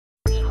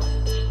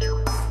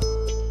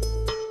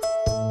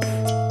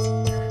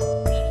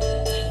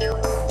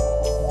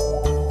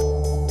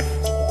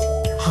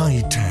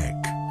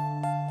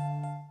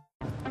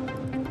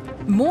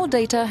More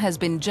data has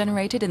been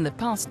generated in the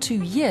past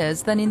 2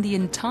 years than in the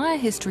entire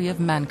history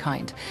of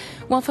mankind.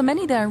 While for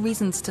many there are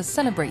reasons to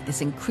celebrate this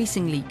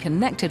increasingly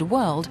connected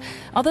world,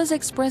 others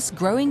express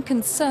growing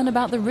concern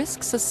about the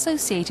risks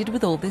associated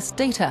with all this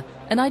data,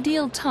 an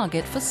ideal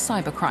target for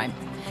cybercrime.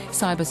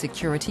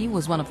 Cybersecurity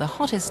was one of the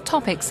hottest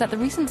topics at the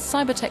recent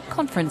CyberTech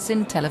conference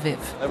in Tel Aviv.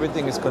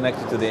 Everything is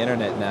connected to the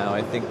internet now.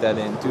 I think that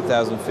in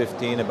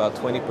 2015, about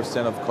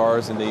 20% of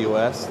cars in the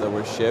US that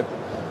were shipped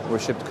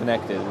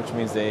connected, which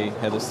means they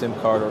had a SIM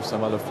card or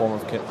some other form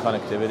of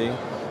connectivity.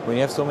 When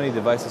you have so many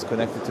devices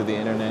connected to the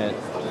internet,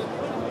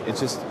 it's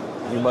just,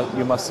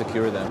 you must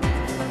secure them.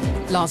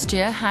 Last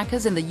year,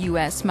 hackers in the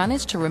US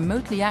managed to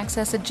remotely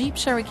access a Jeep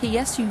Cherokee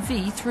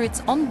SUV through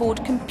its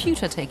onboard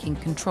computer, taking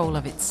control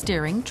of its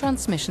steering,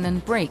 transmission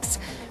and brakes.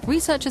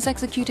 Researchers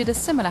executed a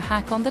similar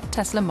hack on the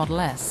Tesla Model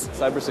S.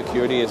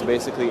 Cybersecurity has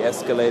basically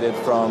escalated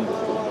from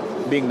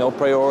being no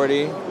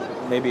priority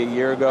maybe a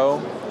year ago,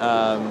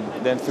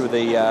 then through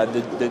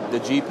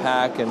the Jeep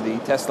hack and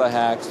the Tesla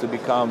hacks to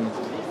become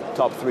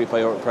top 3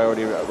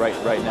 priority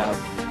right now.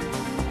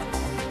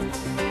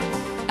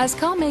 As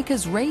car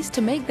makers race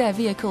to make their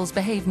vehicles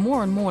behave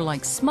more and more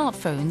like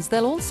smartphones,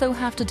 they'll also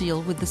have to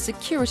deal with the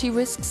security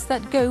risks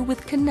that go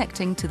with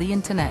connecting to the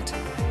internet.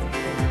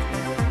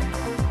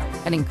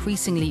 An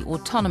increasingly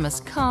autonomous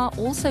car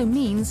also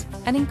means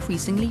an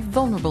increasingly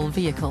vulnerable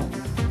vehicle.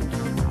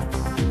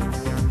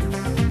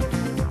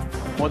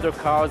 Modern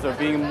cars are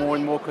being more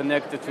and more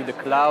connected to the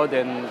cloud,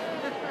 and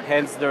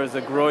hence there's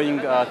a growing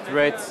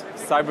threat,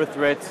 cyber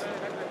threat,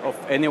 of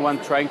anyone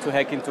trying to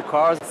hack into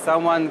cars.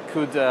 Someone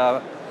could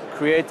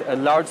create a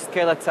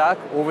large-scale attack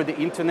over the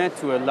internet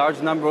to a large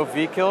number of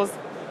vehicles,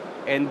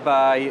 and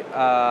by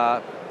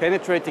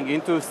penetrating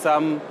into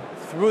some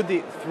through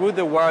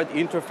the wired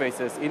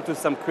interfaces into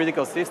some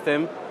critical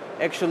system,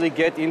 actually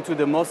get into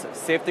the most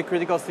safety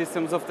critical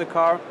systems of the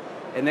car,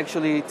 and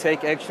actually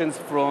take actions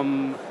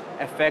from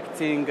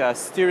affecting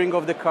steering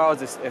of the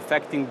cars,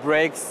 affecting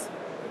brakes,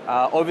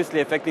 obviously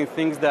affecting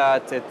things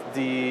that at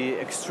the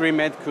extreme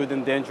end could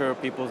endanger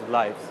people's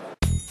lives.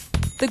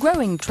 The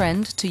growing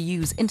trend to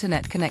use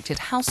internet-connected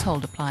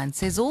household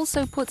appliances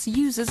also puts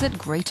users at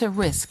greater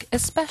risk,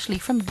 especially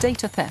from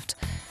data theft.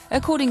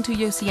 According to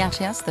Yossi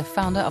Atias, the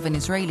founder of an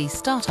Israeli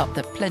startup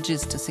that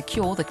pledges to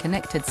secure the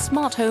connected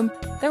smart home,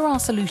 there are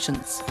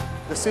solutions.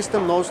 The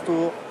system knows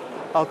to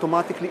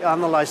automatically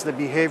analyze the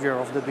behavior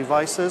of the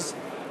devices,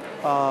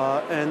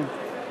 and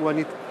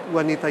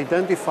when it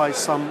identifies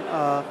some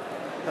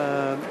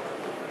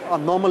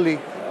anomaly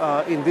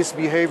in this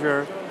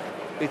behavior,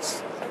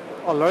 it's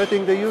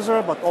alerting the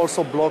user, but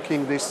also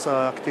blocking this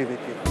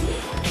activity.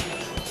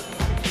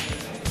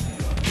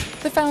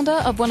 The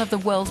founder of one of the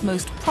world's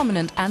most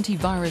prominent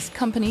antivirus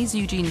companies,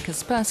 Eugene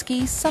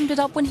Kaspersky, summed it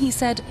up when he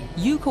said,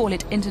 "You call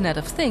it Internet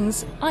of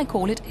Things, I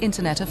call it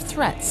Internet of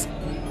Threats."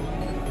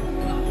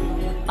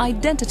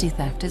 Identity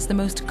theft is the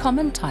most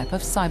common type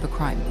of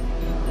cybercrime.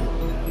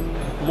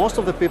 Most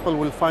of the people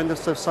will find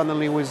themselves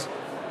suddenly with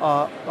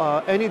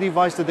any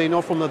device that they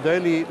know from their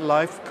daily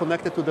life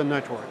connected to the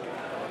network.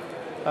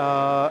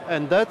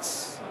 And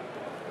that's,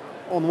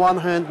 on one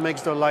hand,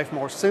 makes their life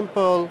more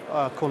simple,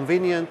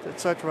 convenient,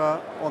 etc.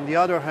 On the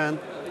other hand,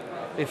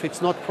 if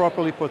it's not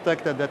properly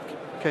protected, that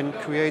can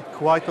create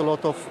quite a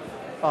lot of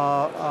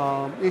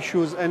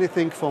issues,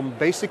 anything from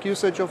basic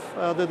usage of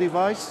the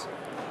device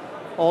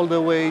all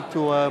the way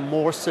to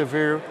more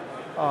severe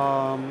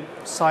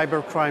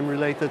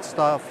cybercrime-related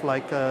stuff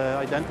like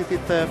identity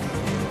theft.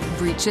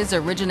 Breaches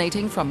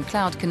originating from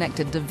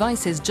cloud-connected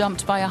devices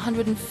jumped by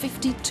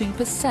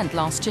 152%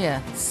 last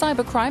year.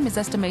 Cybercrime is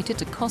estimated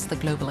to cost the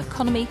global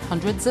economy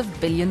hundreds of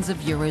billions of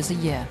euros a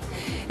year.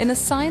 In a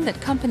sign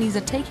that companies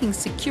are taking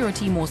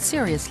security more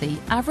seriously,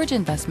 average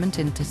investment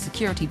into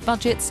security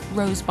budgets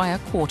rose by a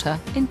quarter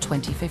in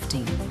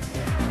 2015.